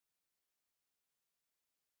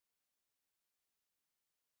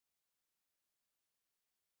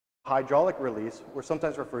hydraulic release, or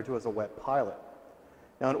sometimes referred to as a wet pilot.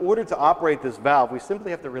 Now, in order to operate this valve, we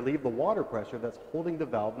simply have to relieve the water pressure that's holding the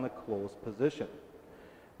valve in the closed position.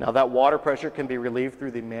 Now, that water pressure can be relieved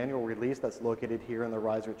through the manual release that's located here in the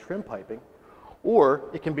riser trim piping, or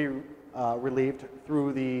it can be relieved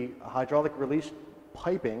through the hydraulic release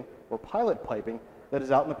piping or pilot piping that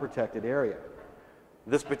is out in the protected area.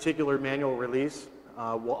 This particular manual release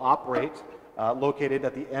will operate located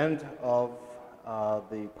at the end of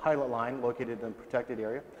the pilot line located in the protected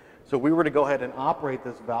area. So if we were to go ahead and operate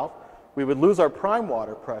this valve, we would lose our prime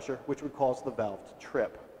water pressure, which would cause the valve to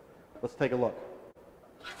trip. Let's take a look.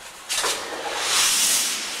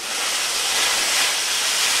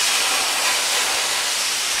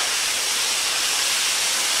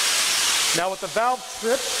 Now with the valve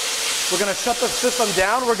tripped, we're going to shut the system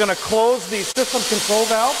down. We're going to close the system control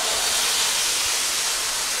valve.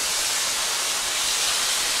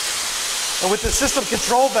 And with the system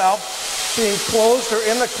control valve being closed or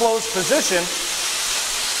in the closed position,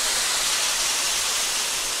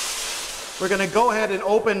 we're going to go ahead and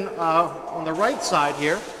open on the right side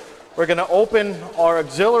here. We're going to open our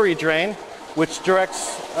auxiliary drain, which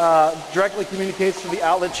directly communicates to the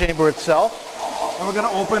outlet chamber itself. And we're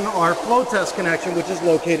going to open our flow test connection, which is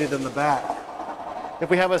located in the back. If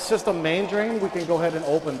we have a system main drain, we can go ahead and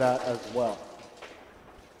open that as well.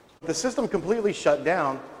 The system completely shut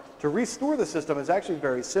down. To restore the system is actually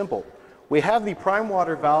very simple. We have the prime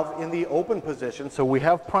water valve in the open position, so we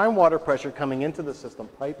have prime water pressure coming into the system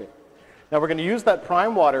piping. Now we're going to use that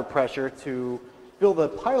prime water pressure to fill the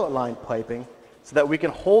pilot line piping so that we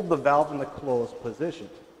can hold the valve in the closed position.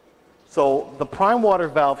 So the prime water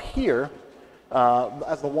valve here,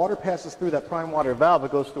 as the water passes through that prime water valve,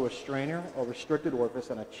 it goes through a strainer, a restricted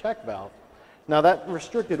orifice, and a check valve. Now that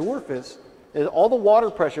restricted orifice is all the water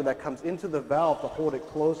pressure that comes into the valve to hold it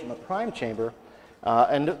closed in the prime chamber,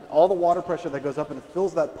 and all the water pressure that goes up and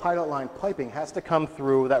fills that pilot line piping has to come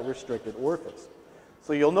through that restricted orifice.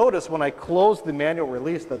 So you'll notice when I close the manual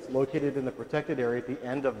release that's located in the protected area at the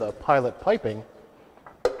end of the pilot piping,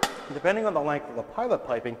 depending on the length of the pilot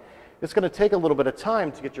piping, it's going to take a little bit of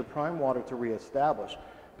time to get your prime water to reestablish,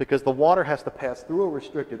 because the water has to pass through a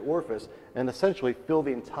restricted orifice and essentially fill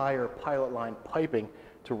the entire pilot line piping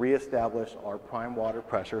to reestablish our prime water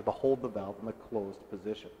pressure to hold the valve in the closed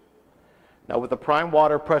position. Now with the prime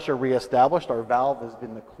water pressure reestablished, our valve is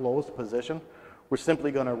in the closed position. We're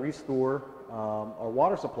simply going to restore our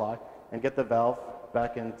water supply and get the valve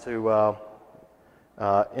back into a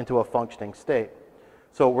functioning state.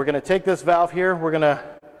 So we're going to take this valve here, we're going to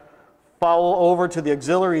follow over to the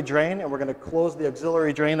auxiliary drain, and we're going to close the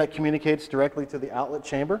auxiliary drain that communicates directly to the outlet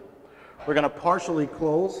chamber. We're going to partially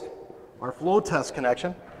close our flow test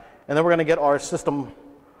connection, and then we're going to get our system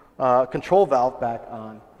control valve back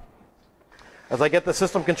on. As I get the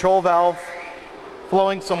system control valve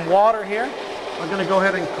flowing some water here, I'm going to go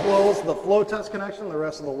ahead and close the flow test connection the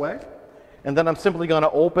rest of the way, and then I'm simply going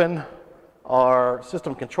to open our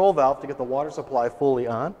system control valve to get the water supply fully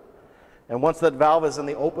on. And once that valve is in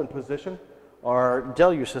the open position, our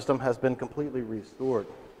deluge system has been completely restored.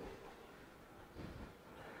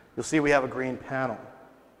 You'll see we have a green panel.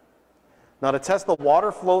 Now to test the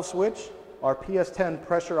water flow switch, our PS10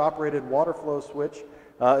 pressure operated water flow switch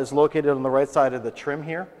is located on the right side of the trim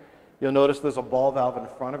here. You'll notice there's a ball valve in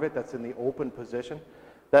front of it that's in the open position.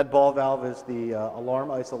 That ball valve is the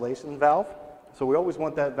alarm isolation valve. So we always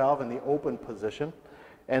want that valve in the open position.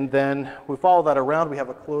 And then we follow that around, we have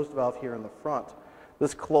a closed valve here in the front.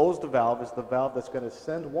 This closed valve is the valve that's going to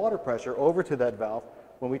send water pressure over to that valve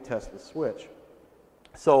when we test the switch.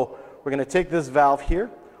 So we're going to take this valve here,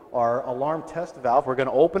 our alarm test valve, we're going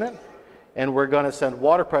to open it, and we're going to send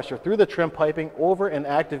water pressure through the trim piping over and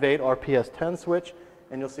activate our PS10 switch,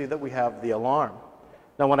 and you'll see that we have the alarm.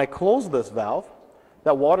 Now when I close this valve,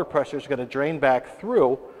 that water pressure is going to drain back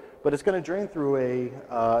through, but it's going to drain through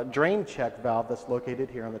a drain check valve that's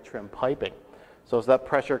located here on the trim piping. So as that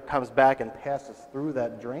pressure comes back and passes through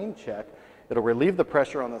that drain check, it'll relieve the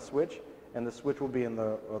pressure on the switch, and the switch will be in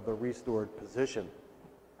the restored position.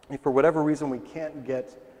 If for whatever reason we can't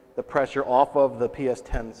get the pressure off of the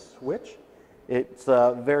PS10 switch, it's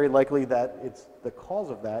very likely that the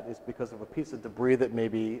cause of that is because of a piece of debris that may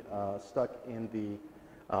be stuck in the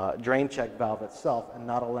drain check valve itself and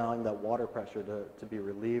not allowing that water pressure to be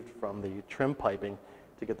relieved from the trim piping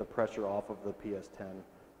to get the pressure off of the PS10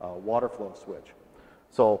 water flow switch.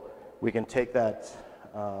 So we can take that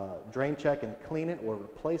drain check and clean it or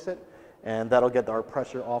replace it, and that'll get our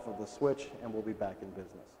pressure off of the switch, and we'll be back in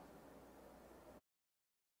business.